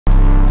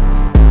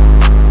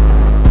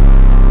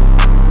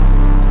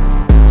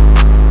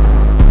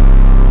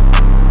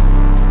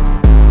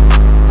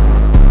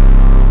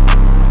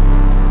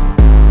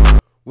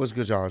What's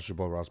good, y'all? It's your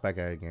boy Ross back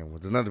at it again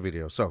with another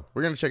video. So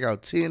we're gonna check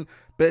out 10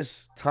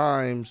 best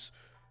times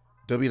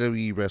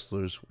WWE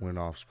wrestlers went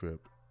off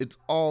script. It's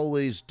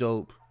always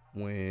dope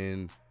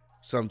when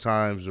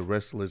sometimes the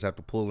wrestlers have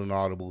to pull an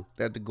audible,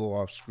 they have to go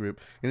off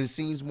script, and it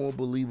seems more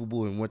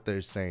believable in what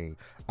they're saying.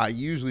 I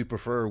usually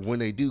prefer when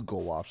they do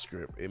go off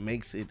script. It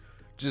makes it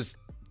just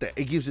that,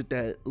 it gives it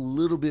that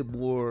little bit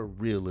more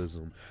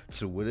realism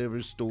to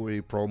whatever story,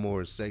 promo,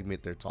 or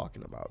segment they're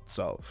talking about.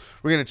 So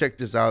we're gonna check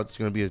this out. It's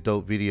gonna be a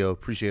dope video.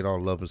 Appreciate all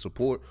the love and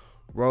support.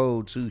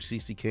 Road to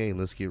 60K, and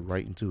let's get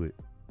right into it.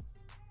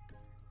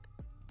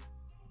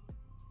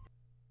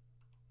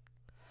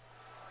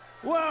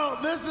 Well,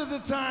 this is the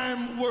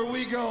time where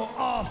we go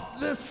off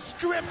the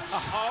script.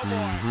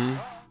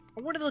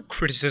 One of the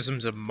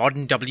criticisms of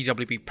modern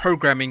WWE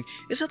programming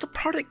is that the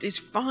product is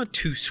far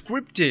too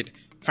scripted.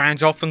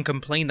 Fans often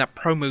complain that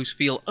promos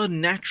feel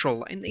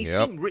unnatural and they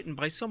seem written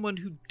by someone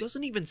who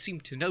doesn't even seem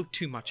to know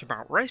too much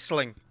about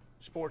wrestling.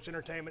 Sports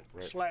entertainment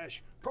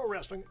slash pro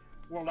wrestling,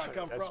 where I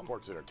come That's from.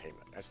 sports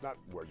entertainment. That's not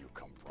where you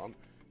come from.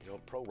 You know,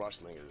 pro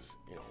wrestling is,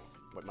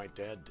 what my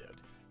dad did.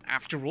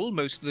 After all,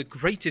 most of the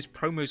greatest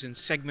promos and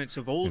segments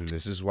of all And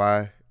this is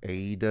why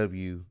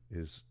AEW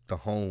is the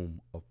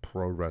home of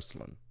pro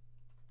wrestling.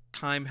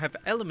 time have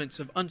elements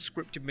of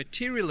unscripted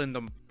material in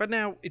them, but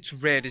now it's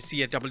rare to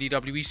see a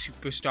WWE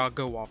superstar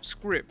go off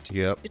script.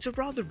 It's a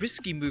rather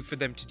risky move for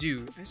them to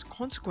do, as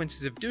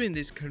consequences of doing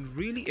this can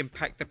really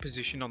impact their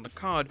position on the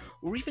card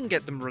or even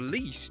get them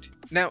released.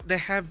 Now, there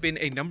have been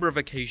a number of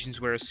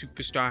occasions where a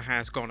superstar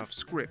has gone off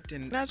script,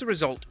 and as a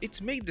result,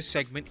 it's made the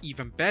segment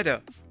even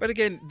better. But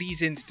again,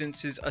 these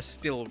instances are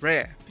still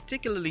rare,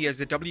 particularly as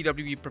the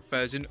WWE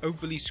prefers an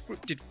overly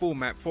scripted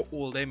format for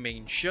all their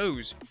main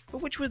shows.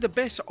 But which were the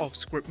best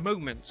off-script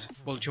moments?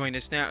 Well, join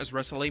us now as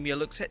WrestleMania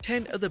looks at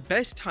 10 of the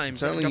best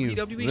times that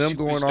WWE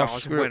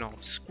superstars went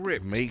off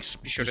script. Makes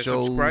Be sure to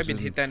shows subscribe and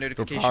hit that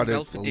notification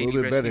bell for daily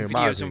wrestling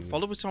videos, and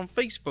follow us on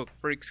Facebook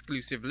for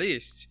exclusive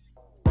lists.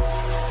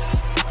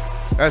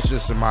 That's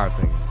just in my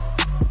opinion.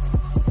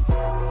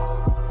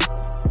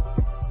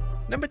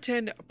 Number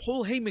 10,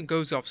 Paul Heyman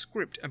goes off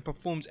script and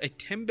performs a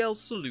 10-bell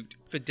salute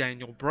for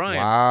Daniel Bryan.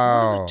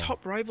 Wow. One of the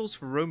top rivals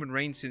for Roman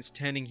Reigns since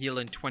turning heel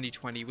in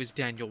 2020 was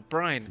Daniel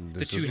Bryan.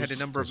 The two had a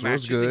number of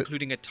matches,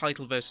 including a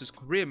title versus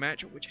career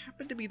match, which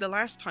happened to be the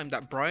last time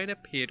that Bryan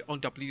appeared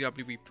on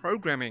WWE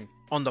programming.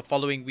 On the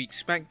following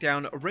week's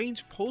SmackDown,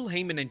 Reigns, Paul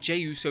Heyman and Jey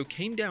Uso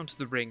came down to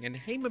the ring, and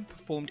Heyman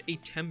performed a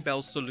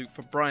 10-bell salute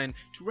for Bryan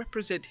to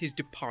represent his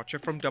departure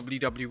from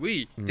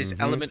WWE. This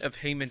element of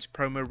Heyman's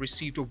promo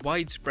received a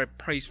widespread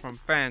praise from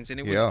fans, and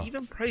it was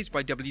even praised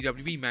by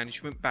WWE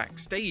management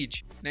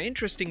backstage. Now,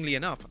 interestingly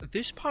enough,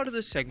 this part of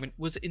the segment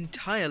was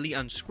entirely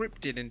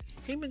unscripted, and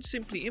Heyman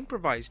simply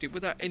improvised it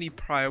without any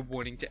prior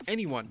warning to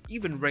anyone,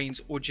 even Reigns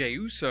or Jey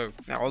Uso.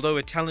 Now, although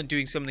a talent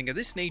doing something of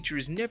this nature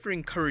is never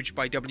encouraged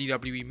by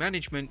WWE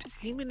management,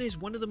 Heyman is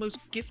one of the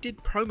most gifted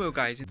promo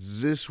guys.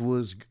 This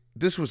was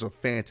a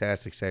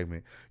fantastic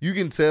segment. You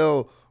can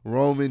tell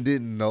Roman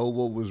didn't know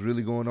what was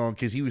really going on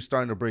because he was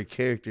starting to break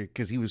character,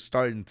 because he was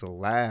starting to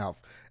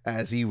laugh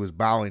as he was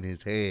bowing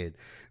his head.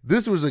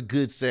 This was a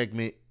good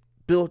segment,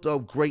 built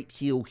up great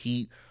heel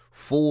heat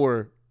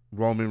for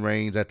Roman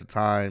Reigns at the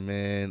time,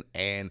 man.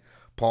 And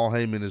Paul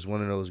Heyman is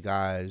one of those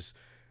guys.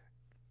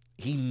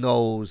 He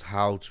knows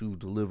how to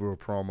deliver a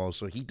promo,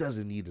 so he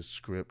doesn't need a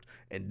script.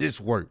 And this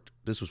worked.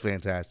 This was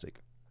fantastic.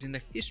 In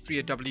the history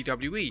of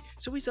WWE,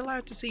 so he's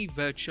allowed to say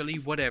virtually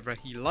whatever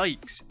he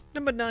likes.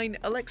 Number 9,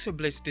 Alexa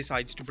Bliss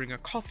decides to bring a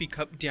coffee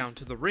cup down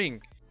to the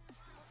ring.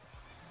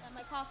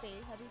 My coffee,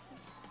 have you seen?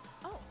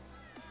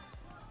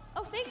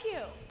 Oh, thank you.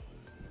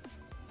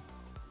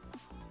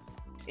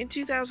 In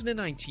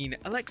 2019,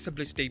 Alexa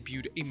Bliss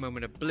debuted A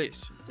Moment of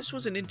Bliss. This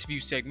was an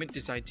interview segment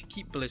designed to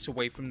keep Bliss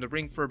away from the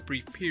ring for a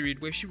brief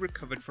period where she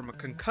recovered from a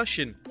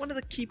concussion. One of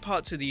the key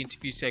parts of the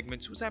interview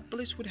segments was that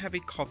Bliss would have a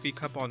coffee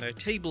cup on her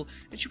table,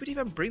 and she would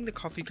even bring the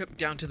coffee cup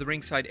down to the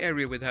ringside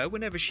area with her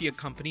whenever she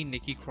accompanied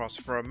Nikki Cross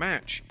for a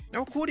match.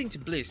 Now, according to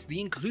Bliss, the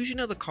inclusion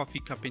of the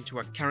coffee cup into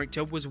her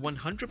character was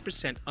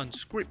 100%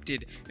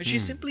 unscripted, and she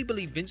simply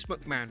believed Vince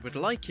McMahon would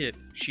like it.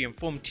 She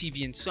informed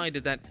TV Insider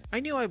that,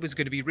 "I knew I was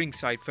going to be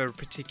ringside for a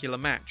particular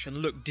match and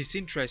looked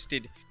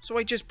disinterested, so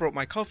I just brought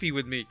my coffee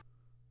with me."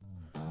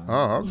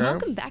 Oh, okay.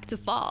 Welcome back to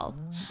fall.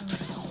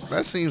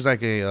 That seems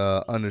like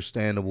a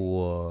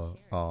understandable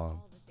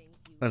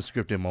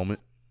unscripted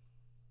moment.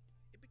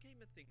 It became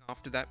a thing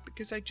after that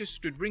because I just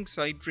stood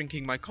ringside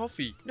drinking my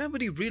coffee.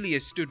 Nobody really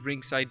has stood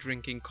ringside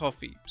drinking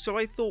coffee, so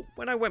I thought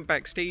when I went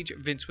backstage,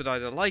 Vince would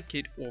either like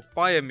it or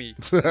fire me.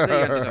 They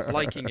ended up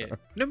liking it.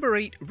 Number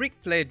 8, Ric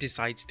Flair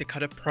decides to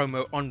cut a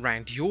promo on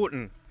Randy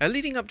Orton.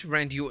 Leading up to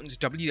Randy Orton's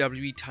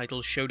WWE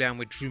title showdown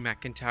with Drew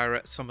McIntyre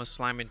at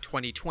SummerSlam in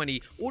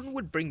 2020, Orton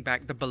would bring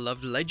back the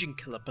beloved legend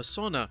killer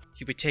persona.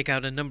 He would take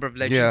out a number of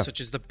legends such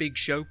as The Big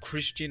Show,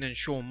 Christian, and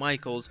Shawn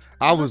Michaels.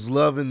 I was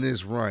loving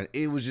this run.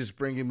 It was just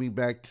bringing me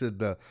back to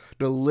the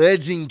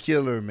legend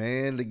killer,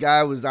 man. The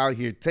guy was out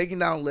here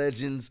taking out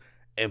legends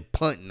and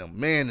punting them.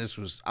 Man,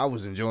 I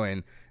was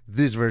enjoying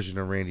this version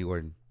of Randy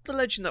Orton. The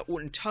legend that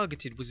Orton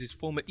targeted was his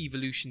former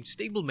Evolution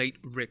stablemate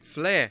Ric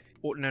Flair.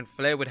 Orton and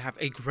Flair would have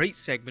a great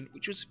segment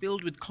which was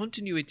filled with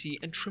continuity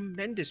and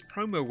tremendous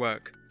promo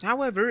work.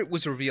 However, it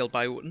was revealed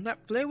by Orton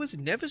that Flair was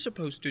never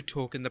supposed to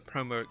talk in the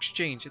promo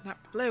exchange and that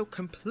Flair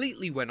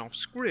completely went off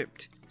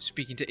script.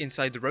 Speaking to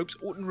Inside the Ropes,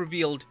 Orton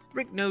revealed,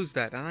 "Rick knows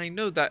that and I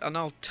know that, and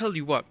I'll tell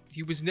you what,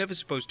 he was never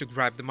supposed to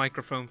grab the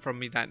microphone from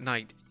me that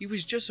night. He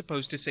was just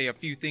supposed to say a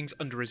few things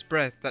under his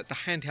breath that the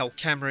handheld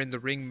camera in the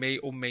ring may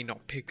or may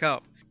not pick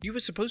up. You were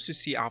supposed to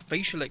see our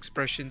facial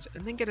expressions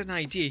and then get an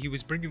idea he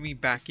was bringing me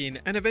back in,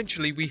 and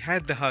eventually we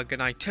had the hug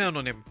and I turned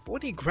on him. But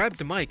when he grabbed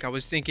the mic, I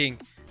was thinking,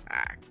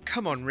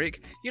 come on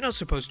Rick, you're not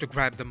supposed to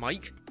grab the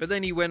mic." But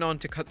then he went on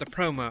to cut the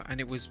promo and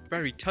it was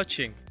very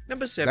touching.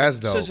 Number 7,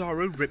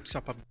 Cesaro rips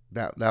up a...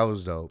 That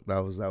was dope. That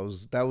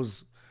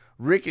was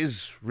Rick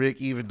is Rick,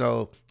 even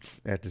though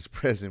at this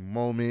present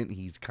moment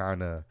he's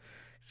kind of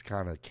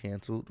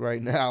canceled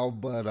right now.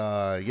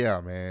 But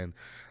yeah, man,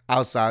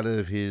 outside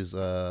of his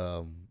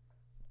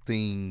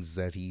things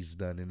that he's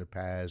done in the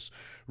past,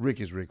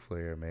 Rick is Ric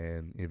Flair,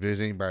 man. If there's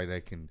anybody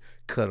that can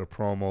cut a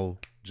promo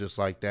just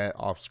like that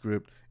off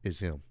script, it's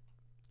him.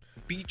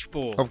 Beach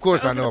ball. Of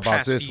course, I know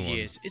about this one.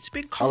 It's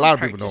been a lot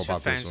of people practice know for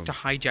about this fans one to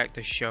hijack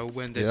the show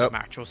when there's a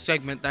match or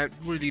segment that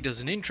really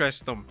doesn't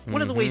interest them.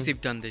 One of the ways they've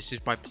done this is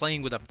by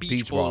playing with a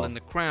beach ball in the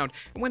crowd,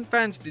 and when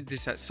fans did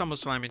this at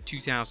SummerSlam in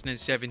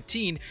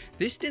 2017,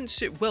 this didn't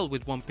sit well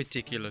with one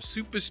particular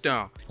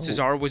superstar.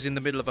 Cesaro was in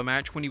the middle of a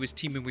match when he was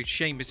teaming with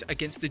Sheamus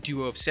against the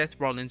duo of Seth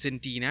Rollins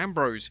and Dean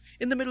Ambrose.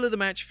 In the middle of the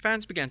match,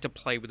 fans began to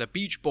play with a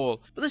beach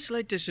ball, but this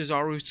led to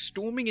Cesaro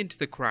storming into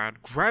the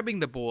crowd, grabbing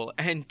the ball,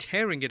 and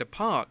tearing it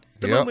apart.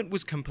 The moment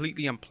was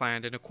completely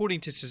unplanned, and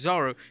according to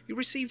Cesaro, he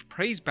received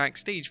praise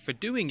backstage for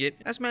doing it,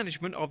 as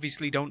management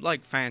obviously don't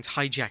like fans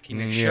hijacking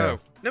their show.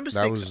 Number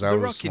 6, The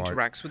Rock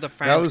interacts with a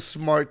fan. That was a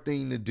smart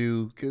thing to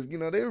do, because, you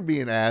know, they were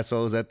being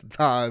assholes at the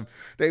time.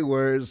 They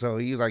were, so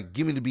he was like,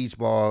 "Give me the beach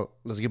ball.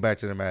 Let's get back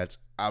to the match."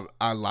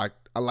 I like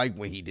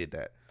when he did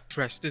that.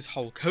 Dressed as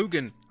Hulk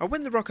Hogan.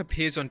 When The Rock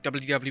appears on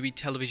WWE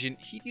television,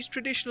 he is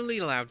traditionally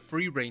allowed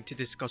free reign to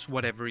discuss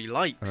whatever he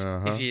likes.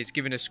 If he is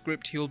given a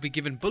script, he will be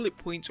given bullet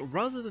points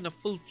rather than a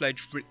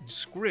full-fledged written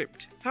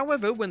script.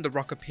 However, when The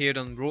Rock appeared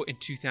on Raw in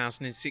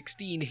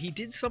 2016, he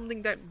did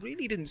something that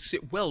really didn't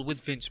sit well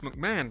with Vince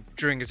McMahon.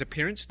 During his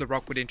appearance, The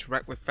Rock would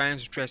interact with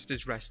fans dressed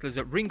as wrestlers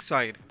at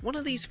ringside. One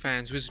of these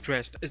fans was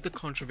dressed as the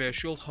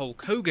controversial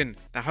Hulk Hogan.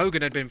 Now,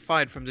 Hogan had been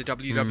fired from the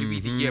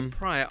WWE the year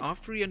prior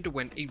after he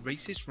underwent a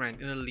racist rant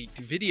in a leaked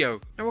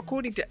video. Now,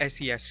 according to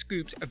SES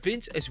Scoops,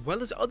 Vince as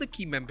well as other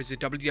key members of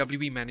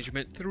WWE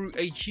management threw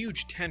a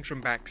huge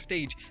tantrum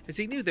backstage as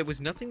they knew there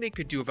was nothing they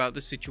could do about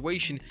the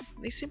situation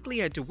and they simply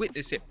had to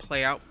witness it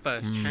play out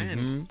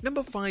firsthand.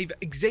 Number 5,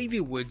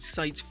 Xavier Woods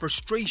cites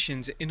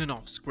frustrations in an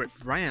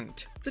off-script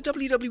rant. The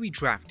WWE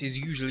draft is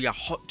usually a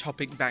hot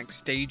topic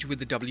backstage with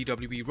the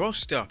WWE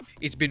roster.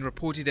 It's been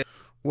reported that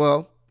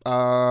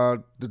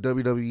the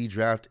WWE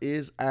draft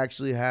is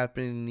actually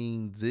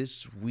happening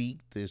this week,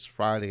 this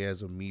Friday,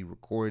 as of me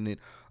recording it.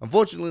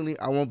 Unfortunately,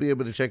 I won't be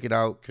able to check it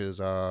out because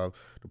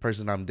the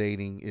person I'm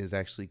dating is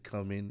actually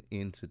coming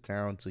into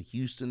town to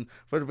Houston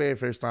for the very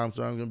first time.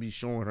 So I'm going to be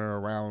showing her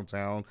around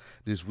town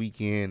this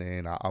weekend,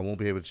 and I won't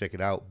be able to check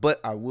it out. But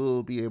I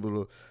will be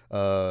able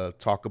to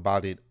talk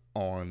about it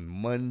on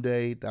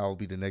Monday. That will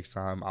be the next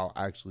time I'll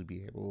actually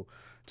be able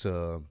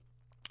to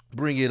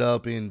bring it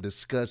up and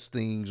discuss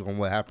things on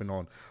what happened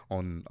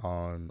on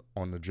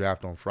the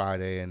draft on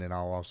Friday, and then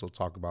I'll also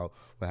talk about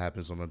what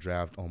happens on the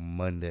draft on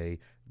Monday,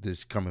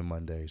 this coming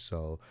Monday.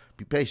 So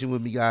be patient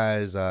with me,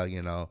 guys.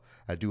 You know,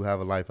 I do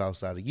have a life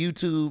outside of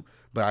YouTube,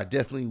 but I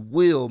definitely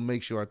will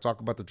make sure I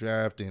talk about the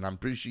draft, and I'm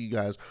pretty sure you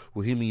guys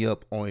will hit me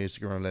up on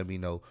Instagram and let me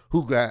know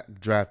who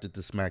got drafted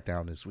to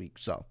SmackDown this week.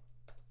 So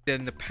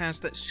in the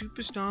past that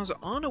superstars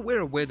aren't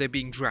aware of where they're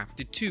being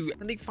drafted to,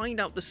 and they find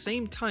out the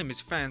same time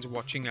as fans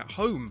watching at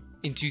home.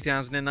 In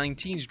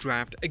 2019's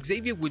draft,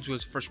 Xavier Woods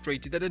was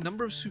frustrated that a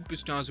number of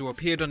superstars who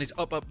appeared on his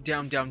Up Up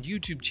Down Down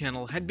YouTube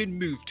channel had been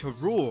moved to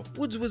Raw.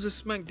 Woods was a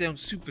SmackDown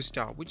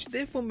superstar, which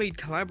therefore made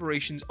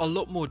collaborations a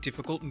lot more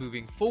difficult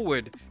moving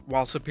forward.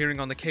 Whilst appearing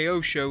on the KO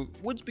show,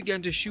 Woods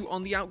began to shoot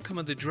on the outcome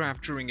of the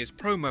draft during his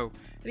promo,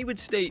 and he would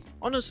state,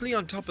 "Honestly,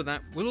 on top of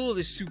that, with all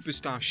this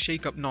superstar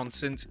shake-up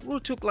nonsense, Raw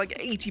took like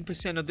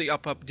 80% of the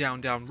Up Up Down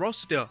Down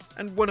roster.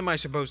 And what am I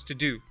supposed to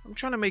do? I'm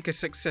trying to make a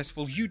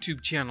successful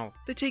YouTube channel.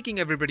 They're taking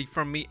everybody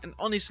from me, and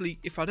honestly,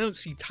 if I don't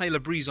see Tyler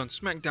Breeze on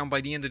SmackDown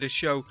by the end of the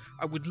show,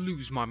 I would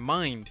lose my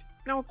mind."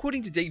 Now,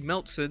 according to Dave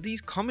Meltzer,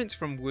 these comments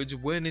from Woods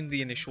weren't in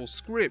the initial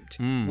script.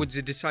 Woods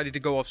had decided to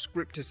go off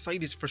script to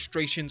cite his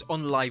frustrations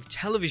on live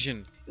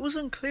television. It was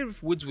unclear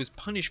if Woods was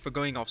punished for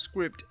going off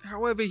script,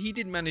 however he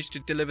did manage to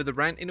deliver the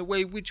rant in a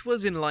way which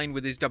was in line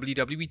with his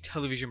WWE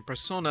television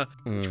persona,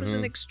 which was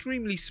an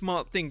extremely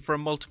smart thing for a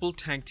multiple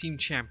tag team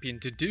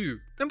champion to do.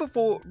 Number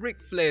 4, Ric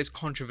Flair's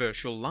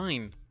controversial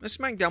line. A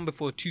SmackDown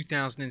before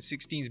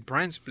 2016's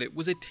brand split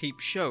was a tape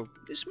show.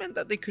 This meant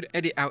that they could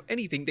edit out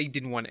anything they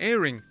didn't want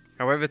airing.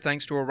 However,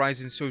 thanks to a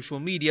rise in social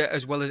media,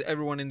 as well as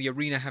everyone in the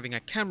arena having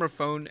a camera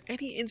phone,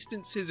 any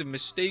instances of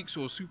mistakes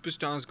or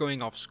superstars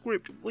going off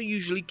script were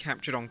usually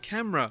captured on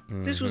camera.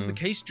 This was the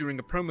case during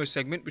a promo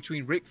segment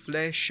between Ric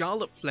Flair,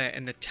 Charlotte Flair,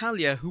 and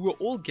Natalya, who were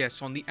all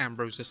guests on the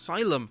Ambrose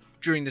Asylum.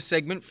 During the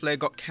segment, Flair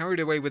got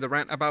carried away with a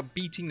rant about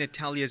beating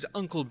Natalya's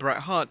uncle Bret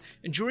Hart,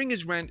 and during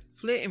his rant,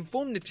 Flair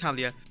informed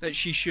Natalya that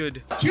she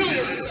should kill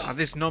yourself.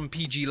 This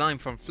non-PG line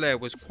from Flair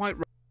was quite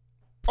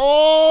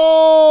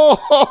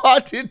Oh, I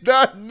did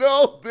not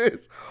know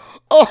this.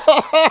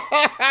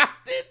 Oh,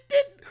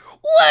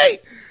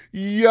 wait.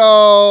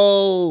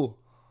 Yo.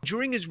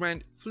 During his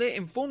rant, Flair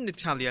informed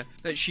Natalya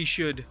that she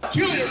should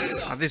kill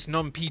yourself. This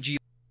non-PG.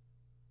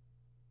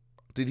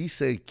 Did he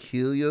say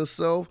kill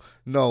yourself?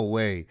 No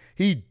way.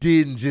 He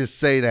didn't just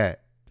say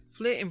that.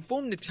 Flair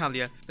informed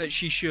Natalya that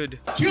she should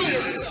kill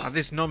yourself.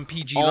 This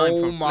non-PG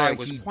line from Flair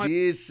was quite... he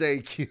did say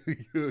kill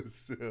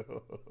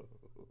yourself.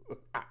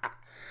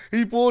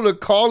 He pulled a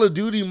Call of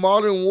Duty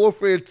Modern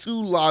Warfare 2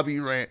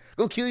 lobby rant.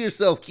 Go kill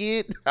yourself,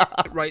 kid.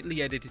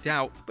 rightly edited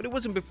out, but it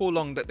wasn't before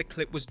long that the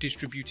clip was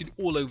distributed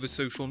all over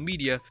social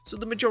media, so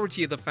the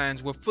majority of the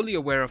fans were fully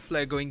aware of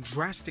Flair going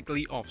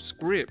drastically off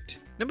script.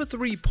 Number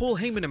 3, Paul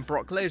Heyman and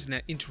Brock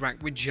Lesnar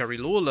interact with Jerry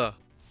Lawler.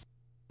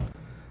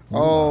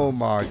 Oh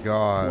my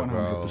God,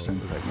 bro.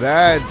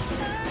 That's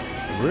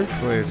Ric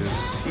Flair.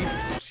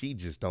 He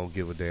just don't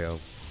give a damn. I'm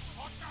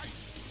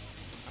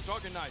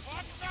talking nice.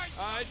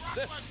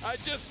 I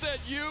just said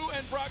you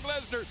and Brock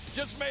Lesnar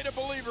just made a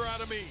believer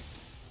out of me.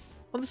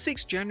 On the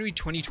 6th January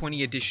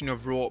 2020 edition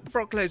of Raw,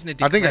 Brock Lesnar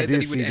declared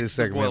that he would enter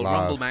the Royal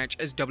Rumble match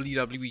as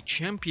WWE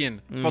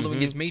Champion. Following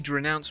his major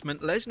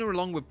announcement, Lesnar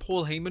along with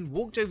Paul Heyman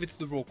walked over to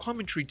the Raw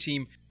commentary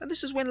team, and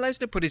this is when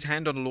Lesnar put his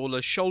hand on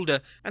Lawler's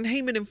shoulder, and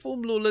Heyman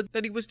informed Lawler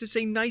that he was to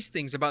say nice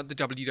things about the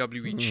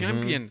WWE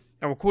Champion.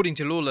 Now, according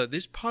to Lawler,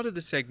 this part of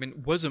the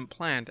segment wasn't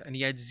planned, and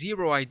he had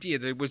zero idea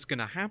that it was going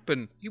to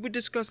happen. He would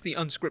discuss the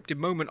unscripted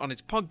moment on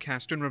his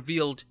podcast and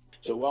revealed,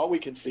 so all we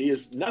can see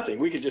is nothing.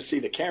 We could just see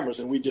the cameras,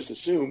 and we just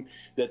assume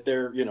that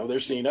they're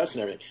seeing us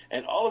and everything.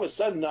 And all of a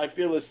sudden, I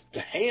feel this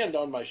hand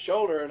on my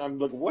shoulder, and I'm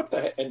like, what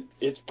the heck? And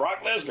it's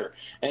Brock Lesnar.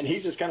 And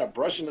he's just kind of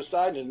brushing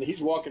aside, and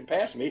he's walking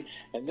past me.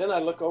 And then I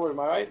look over to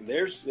my right, and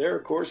there,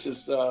 of course,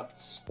 is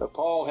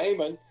Paul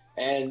Heyman.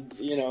 And,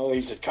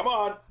 he said, come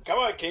on,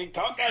 King,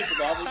 talk nice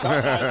about me,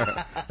 talk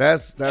nice.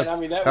 That's, and I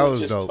mean, that was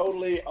just dope.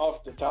 Totally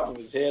off the top of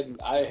his head,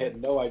 and I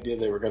had no idea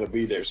they were going to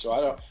be there.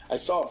 So I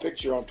saw a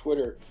picture on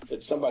Twitter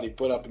that somebody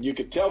put up, and you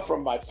could tell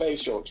from my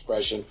facial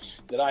expression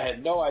that I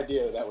had no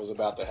idea that was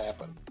about to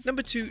happen.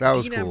 Number 2, Dean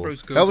cool.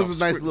 Ambrose goes off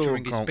script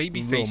during his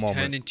babyface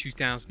turn in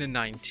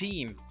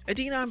 2019.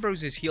 Dean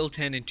Ambrose's heel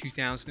turn in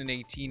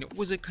 2018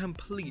 was a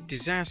complete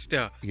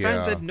disaster.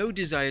 Fans had no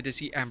desire to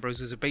see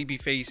Ambrose as a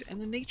babyface,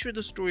 and the nature of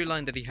the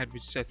storyline that he had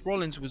with Seth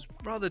Rollins was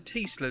rather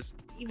tasteless,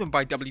 even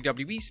by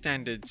WWE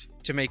standards.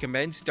 To make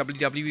amends,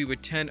 WWE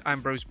would turn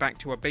Ambrose back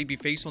to a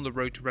babyface on the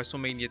road to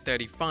WrestleMania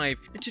 35,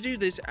 and to do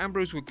this,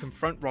 Ambrose would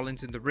confront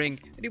Rollins in the ring,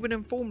 and he would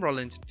inform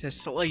Rollins to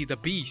slay the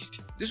beast.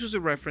 This was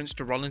a reference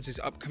to Rollins'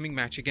 upcoming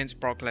match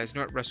against Brock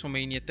Lesnar at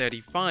WrestleMania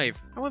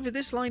 35. However,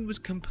 this line was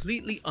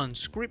completely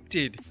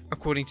unscripted.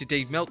 According to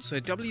Dave Meltzer,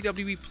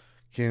 WWE...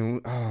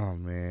 oh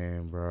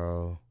man,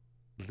 bro.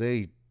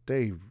 They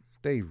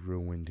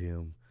ruined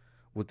him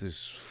with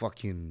this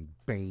fucking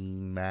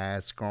Bane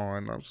mask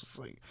on. I was just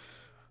like,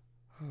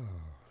 oh,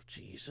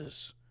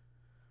 Jesus.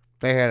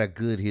 They had a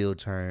good heel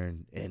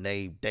turn, and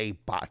they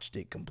botched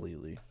it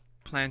completely.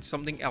 Planned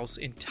something else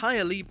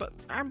entirely, but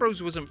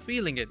Ambrose wasn't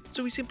feeling it,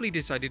 so he simply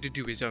decided to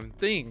do his own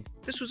thing.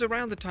 This was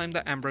around the time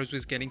that Ambrose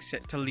was getting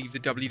set to leave the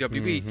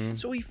WWE,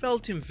 so he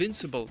felt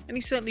invincible, and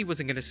he certainly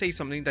wasn't going to say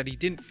something that he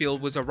didn't feel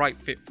was a right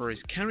fit for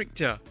his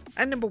character.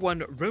 And number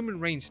 1, Roman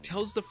Reigns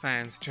tells the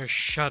fans to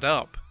shut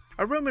up.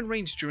 Roman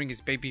Reigns during his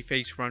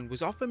babyface run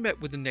was often met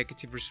with a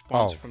negative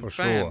response from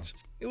fans. Sure.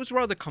 It was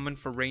rather common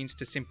for Reigns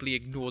to simply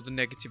ignore the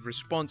negative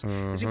response,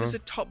 as he was a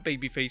top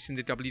babyface in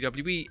the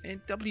WWE,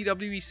 and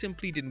WWE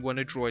simply didn't want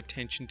to draw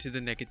attention to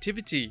the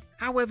negativity.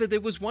 However, there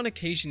was one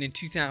occasion in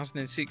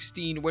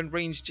 2016 when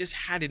Reigns just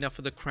had enough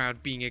of the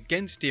crowd being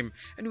against him,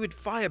 and he would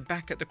fire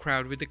back at the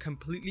crowd with a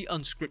completely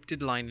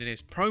unscripted line in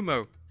his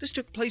promo. This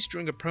took place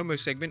during a promo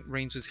segment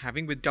Reigns was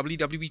having with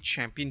WWE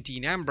Champion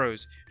Dean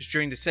Ambrose. As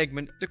during the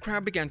segment, the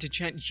crowd began to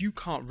chant, "You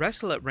can't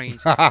wrestle" at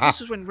Reigns. This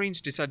was when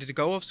Reigns decided to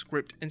go off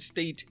script and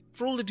state,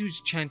 "For all the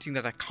dudes chanting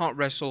that I can't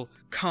wrestle,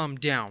 calm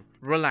down,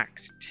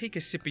 relax, take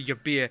a sip of your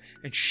beer,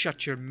 and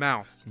shut your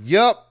mouth."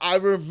 Yup, I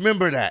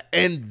remember that.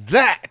 And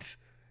that's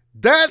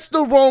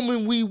the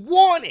Roman we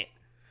wanted.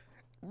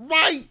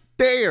 Right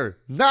there.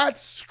 Not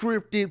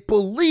scripted,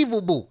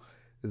 believable.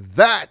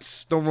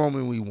 That's the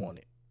Roman we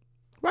wanted.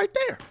 Right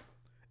there.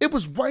 It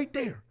was right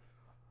there.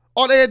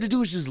 All they had to do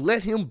was just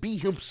let him be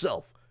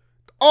himself.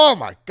 Oh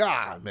my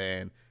God,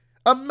 man.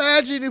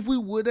 Imagine if we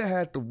would have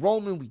had the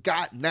Roman we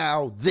got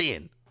now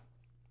then.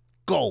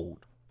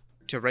 Gold.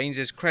 To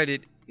Reigns'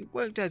 credit, It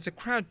worked as the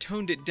crowd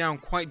toned it down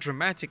quite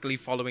dramatically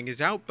following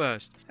his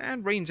outburst,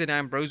 and Reigns and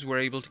Ambrose were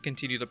able to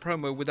continue the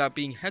promo without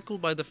being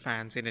heckled by the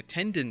fans in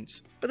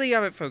attendance. But there you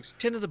have it, folks.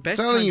 10 of the best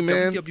times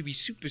WWE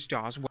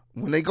superstars were.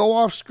 When they go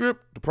off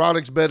script, the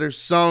product's better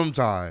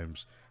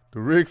sometimes. The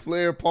Ric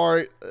Flair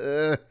part,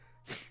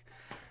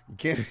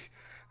 can't.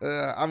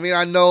 I mean,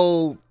 I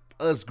know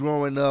us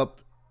growing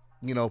up,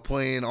 you know,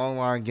 playing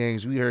online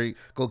games, we heard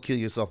 "go kill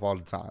yourself" all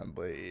the time.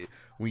 But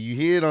when you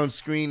hear it on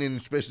screen, and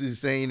especially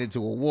saying it to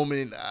a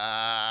woman,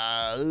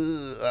 I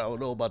don't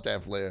know about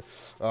that, Flair.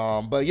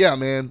 But yeah,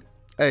 man.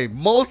 Hey,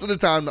 most of the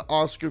time, the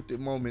off-scripted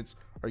moments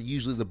are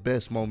usually the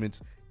best moments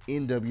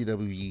in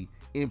WWE,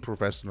 in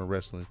professional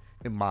wrestling,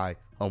 in my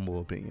humble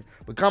opinion.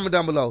 But comment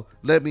down below,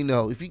 let me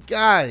know if you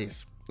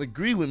guys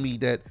agree with me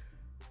that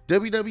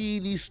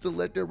WWE needs to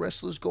let their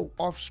wrestlers go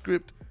off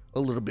script a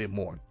little bit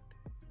more.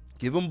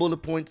 Give them bullet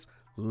points,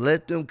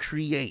 let them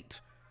create.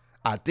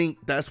 I think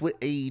that's what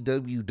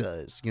AEW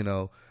does. You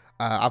know,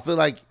 I feel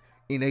like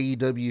in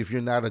AEW, if you're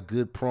not a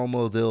good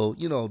promo,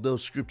 they'll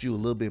script you a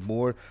little bit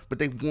more, but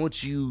they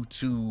want you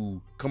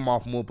to come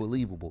off more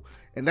believable.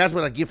 And that's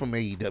what I get from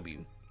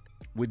AEW.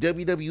 With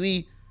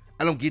WWE,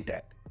 I don't get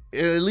that.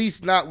 At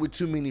least not with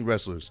too many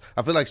wrestlers.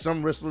 I feel like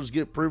some wrestlers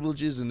get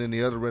privileges, and then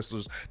the other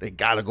wrestlers, they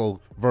gotta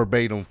go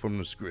verbatim from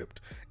the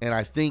script. And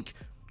I think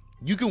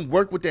you can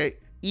work with that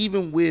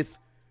even with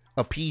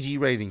a PG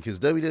rating, because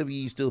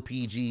WWE is still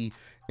PG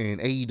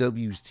and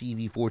AEW is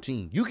TV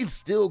 14. You can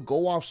still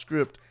go off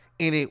script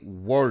and it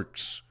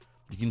works.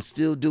 You can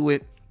still do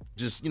it.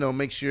 Just,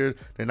 make sure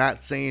they're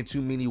not saying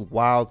too many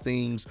wild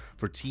things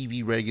for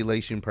TV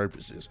regulation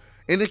purposes.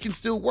 And it can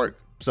still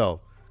work. So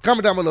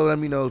comment down below. Let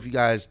me know if you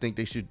guys think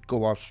they should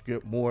go off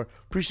script more.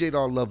 Appreciate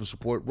all the love and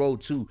support.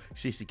 Road to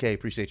 60K.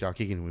 Appreciate y'all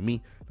kicking it with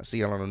me. I'll see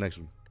y'all on the next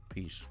one.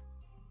 Peace.